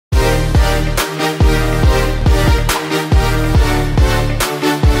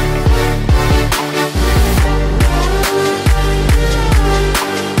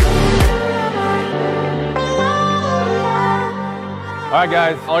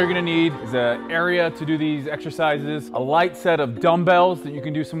right, guys, all you're gonna need is an area to do these exercises, a light set of dumbbells that you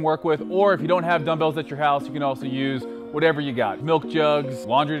can do some work with, or if you don't have dumbbells at your house, you can also use whatever you got. Milk jugs,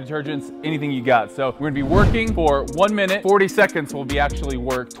 laundry detergents, anything you got. So we're gonna be working for 1 minute, 40 seconds will be actually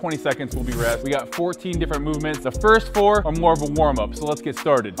work, 20 seconds will be rest. We got 14 different movements. The first 4 are more of a warm up, so let's get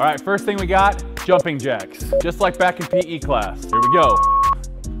started. All right, first thing we got, jumping jacks. Just like back in PE class. Here we go.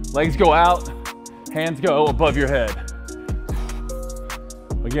 Legs go out, hands go above your head.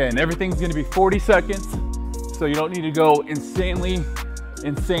 Again, everything's gonna be 40 seconds, so you don't need to go insanely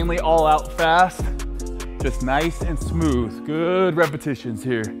all out fast. Just nice and smooth. Good repetitions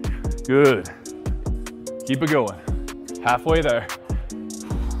here. Good. Keep it going. Halfway there.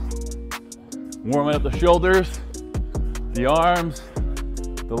 Warming up the shoulders, the arms,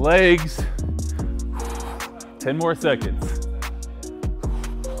 the legs. 10 more seconds.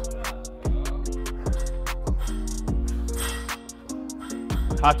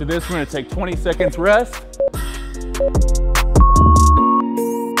 After this, we're gonna take 20 seconds rest.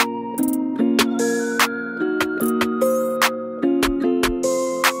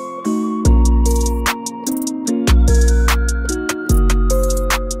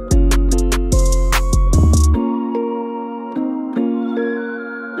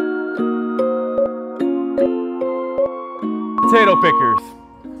 Potato pickers.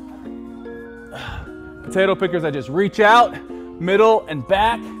 Potato pickers, I just reach out, middle and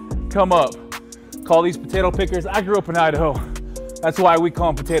back, come up. Call these potato pickers. I grew up in Idaho. That's why we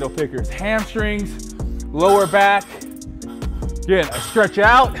call them potato pickers. Hamstrings, lower back. Again, I stretch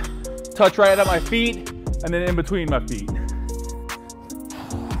out, touch right at my feet, and then in between my feet.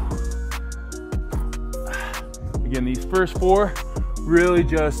 Again, these first 4, really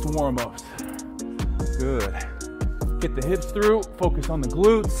just warm-ups. Good. Get the hips through, focus on the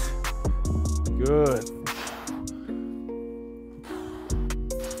glutes. Good.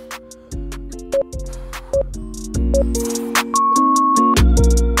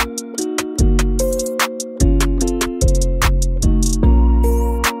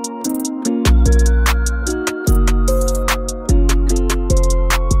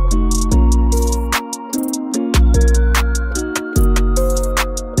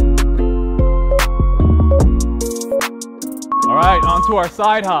 Onto our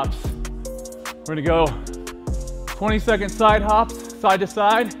side hops. We're gonna go 20-second side hops, side to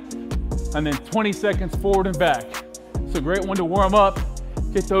side, and then 20 seconds forward and back. It's a great one to warm up,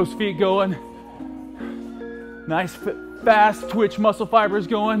 get those feet going. Nice, fast twitch muscle fibers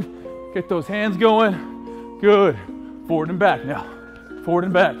going. Get those hands going. Good. Forward and back now. Forward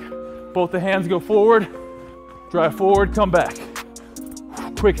and back. Both the hands go forward. Drive forward, come back.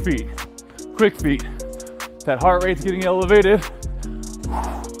 Quick feet. Quick feet. That heart rate's getting elevated.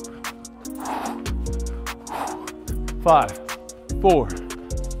 5, 4,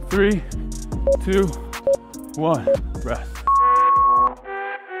 3, 2, 1, rest.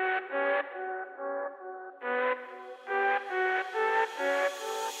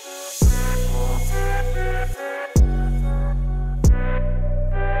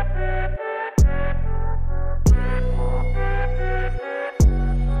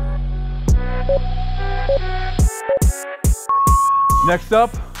 Next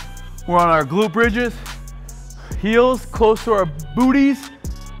up, we're on our glute bridges. Heels close to our booties,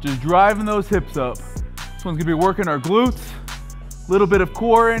 just driving those hips up. This one's gonna be working our glutes, a little bit of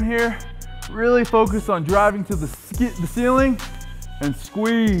core in here. Really focus on driving to the ceiling and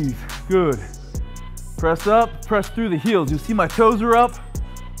squeeze. Good. Press up, press through the heels. You'll see my toes are up,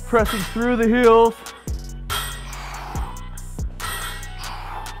 pressing through the heels.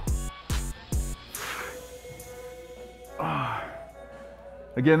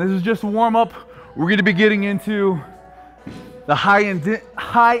 Again, this is just a warm up. We're gonna be getting into the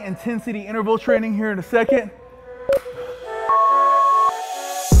high intensity interval training here in a second.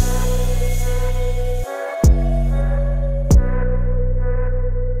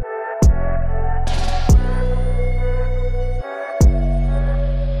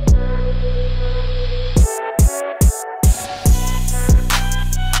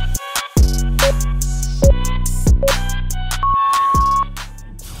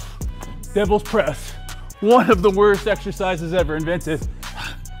 Devil's press, one of the worst exercises ever invented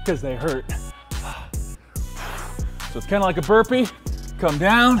because they hurt. So it's kind of like a burpee. Come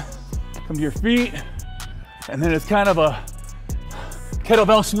down, come to your feet, and then it's kind of a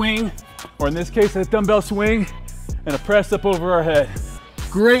kettlebell swing, or in this case, a dumbbell swing, and a press up over our head.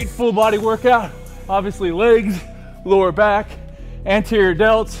 Great full body workout. Obviously legs, lower back, anterior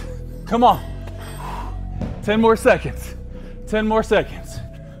delts. Come on. 10 more seconds. 10 more seconds.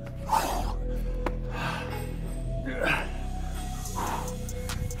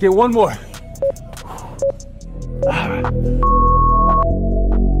 Get one more. All right.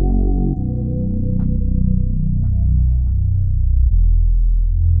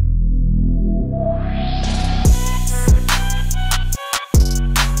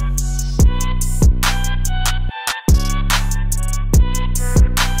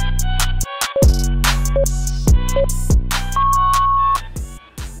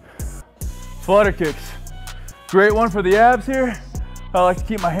 Flutter kicks. Great one for the abs here. I like to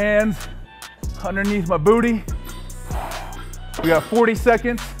keep my hands underneath my booty. We got 40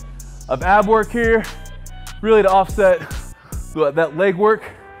 seconds of ab work here, really to offset that leg work,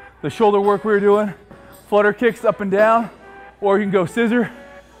 the shoulder work we were doing. Flutter kicks up and down, or you can go scissor,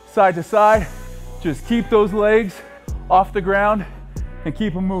 side to side. Just keep those legs off the ground and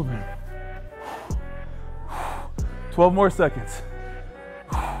keep them moving. 12 more seconds.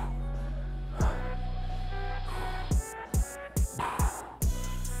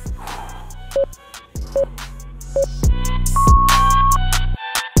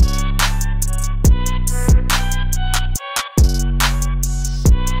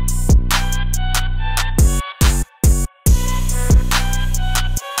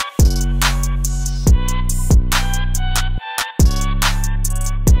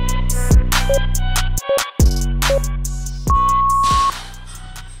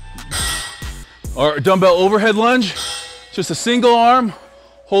 Our dumbbell overhead lunge, just a single arm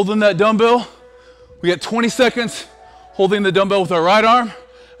holding that dumbbell. We got 20 seconds holding the dumbbell with our right arm,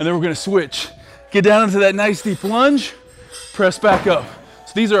 and then we're gonna switch. Get down into that nice deep lunge, press back up.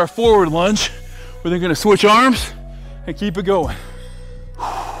 So these are our forward lunge. We're then gonna switch arms and keep it going.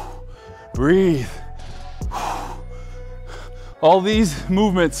 Breathe. All these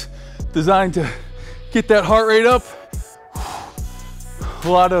movements designed to get that heart rate up. A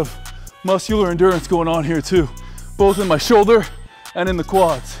lot of muscular endurance going on here too, both in my shoulder and in the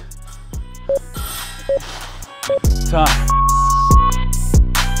quads. Time.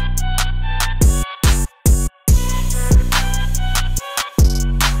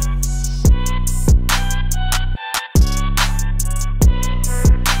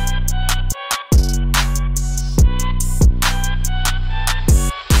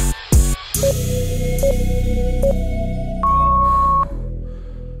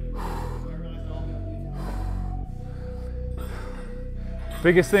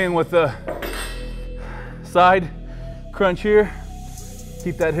 Biggest thing with the side crunch here,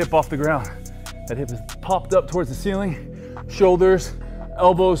 keep that hip off the ground. That hip is popped up towards the ceiling, shoulders,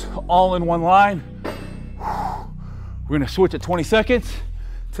 elbows, all in one line. We're gonna switch at 20 seconds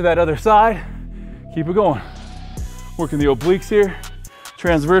to that other side. Keep it going. Working the obliques here,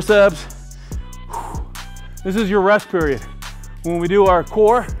 transverse abs. This is your rest period. When we do our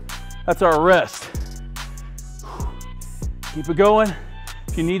core, that's our rest. Keep it going.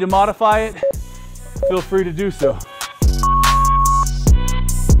 If you need to modify it, feel free to do so.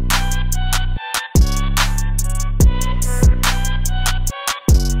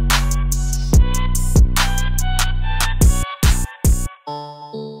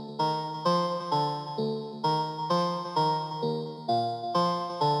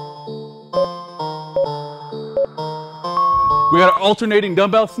 We got our alternating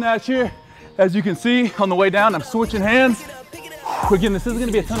dumbbell snatch here. As you can see, on the way down, I'm switching hands. Again, this isn't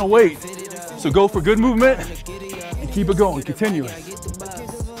gonna be a ton of weight, so go for good movement and keep it going, continuous.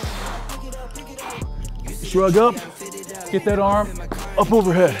 Shrug up, get that arm up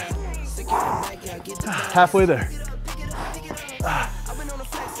overhead. Halfway there.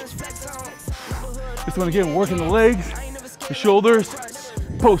 This one again, working the legs, the shoulders,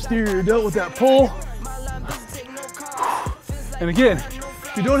 posterior delt with that pull. And again,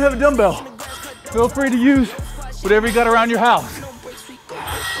 if you don't have a dumbbell, feel free to use whatever you got around your house.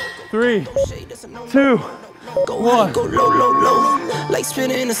 3, 2, 1. Go low, low, low. Like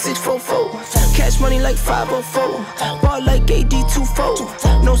spinning in a 644. Cash money like 504. Ball like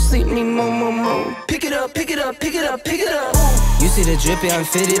AD24. No sleep, need more. Pick it up, pick it up, pick it up, pick it up. You see the drippy, I'm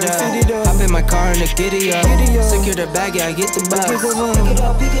fitted up. Hop in my car and the giddy up. Secure the bag, yeah, I get the bus. Pick it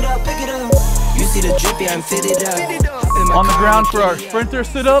up, pick it up, pick it up. You see the drippy, I'm fitted up. On the ground for our sprinter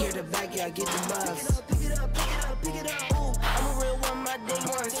sit up.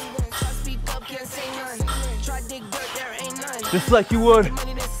 Just like you would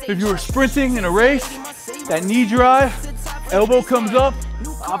if you were sprinting in a race, that knee drive, elbow comes up,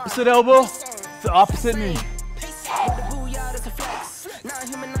 opposite elbow to opposite knee.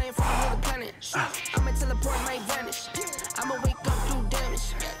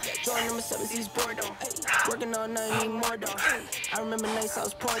 Working all night, need more though. I remember nights I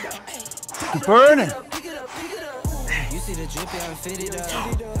was poor though. Burning. see the drip, yeah, I'm fitted up.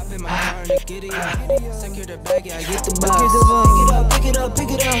 Hop in my car and get it up. Secure the bag, yeah, I get the bus. Pick it up, pick it up, pick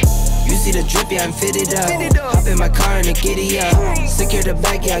it up. You see the drip, yeah, I'm fitted up. Hop in my car and get it up. Secure the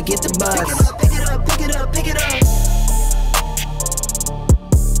bag, yeah, I get the bus. Pick it up, pick it up, pick it up.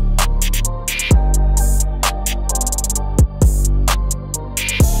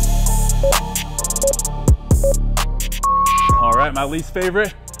 All right, my least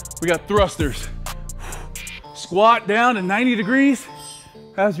favorite, we got thrusters. Squat down to 90 degrees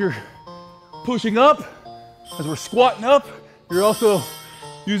as you're pushing up. As we're squatting up, you're also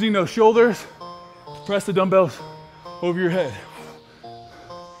using those shoulders to press the dumbbells over your head.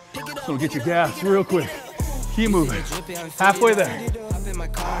 So get your gas real quick. Keep moving. Halfway there.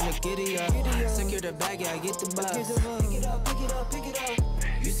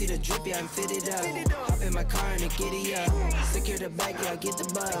 You see the drip, yeah, I'm fitted up. Hop in my car and get it up. Secure the bag, yeah, I get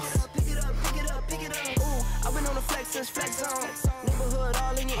the bus. Pick it up, pick it up, pick it up. Ooh, I've been on the flex since flex on. Neighborhood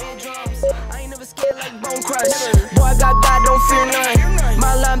all in your eardrums. I ain't never scared like Bone Crush. Boy, I got God, don't fear none.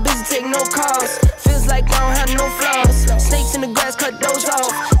 My line busy, take no calls. Feels like I don't have no flaws. Snakes in the grass, cut those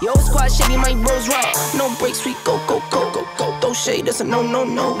off. Yo, squad shady, my bros raw. No breaks, we go, go, go, go, go. Throw shade, that's a no, no,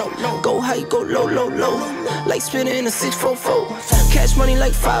 no, no. Go high, go low, low, low. Like spinning in a 644. Cash money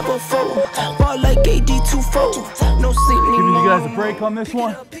like 504. Ball like AD24. No sleep anymore. Giving you guys a break on this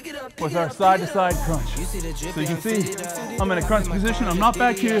one with our side-to-side crunch. So you can see I'm in a crunch position. I'm not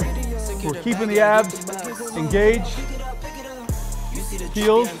back here. We're keeping the abs engaged.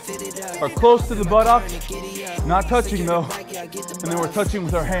 Heels are close to the buttocks, not touching though. And then we're touching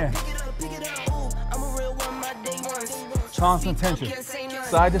with our hands. Constant tension,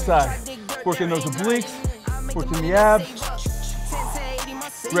 side to side. Working those obliques, working the abs.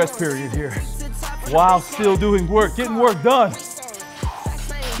 Rest period here while still doing work, getting work done.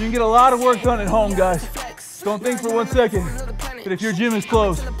 You can get a lot of work done at home, guys. Don't think for 1 second that if your gym is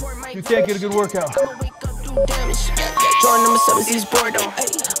closed, you can't get a good workout. Jordan number 7, he's bored though.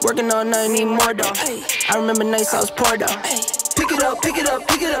 Working all night, need more though. I remember nights I was poor though. Pick it up, pick it up,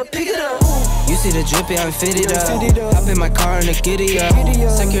 pick it up, pick it up. You see the drip, yeah, I'm fitted up. Hop in my car and get it up.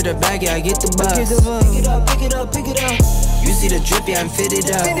 Secure the bag, yeah, I get the bus. Pick it up, pick it up, pick it up. You see the drip, yeah, I'm fitted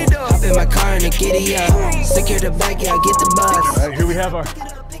up. Hop in my car and get it up. Secure the bag, yeah, I get the bus. All right, here we have our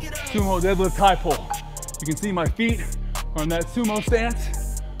sumo deadlift high pull. You can see my feet are on that sumo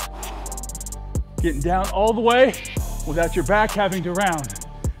stance. Getting down all the way without your back having to round.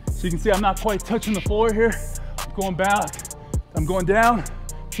 So you can see I'm not quite touching the floor here. I'm going back, I'm going down,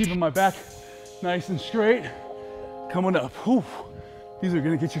 keeping my back nice and straight, coming up. Whew. These are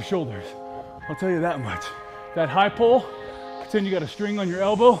gonna get your shoulders. I'll tell you that much. That high pull, pretend you got a string on your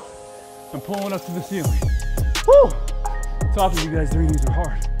elbow and pulling up to the ceiling. Woo! Top of you guys doing these are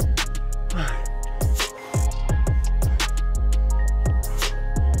hard.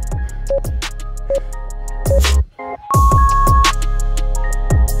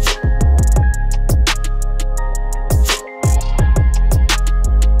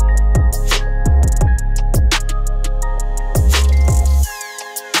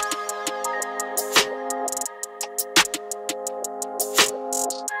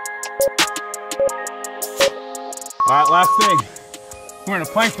 All right, last thing. We're in a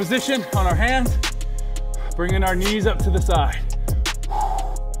plank position on our hands, bringing our knees up to the side.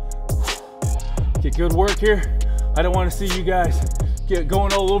 Get good work here. I don't want to see you guys get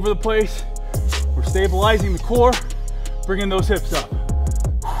going all over the place. We're stabilizing the core, bringing those hips up.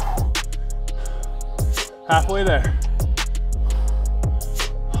 Halfway there.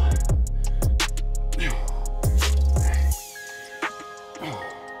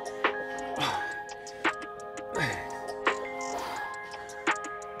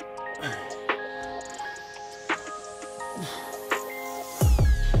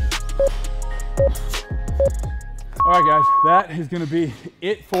 All right, guys, that is gonna be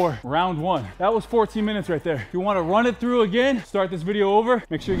it for round 1. That was 14 minutes right there. If you wanna run it through again, start this video over,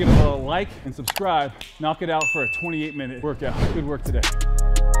 make sure you give it a like and subscribe. Knock it out for a 28-minute workout. Good work today.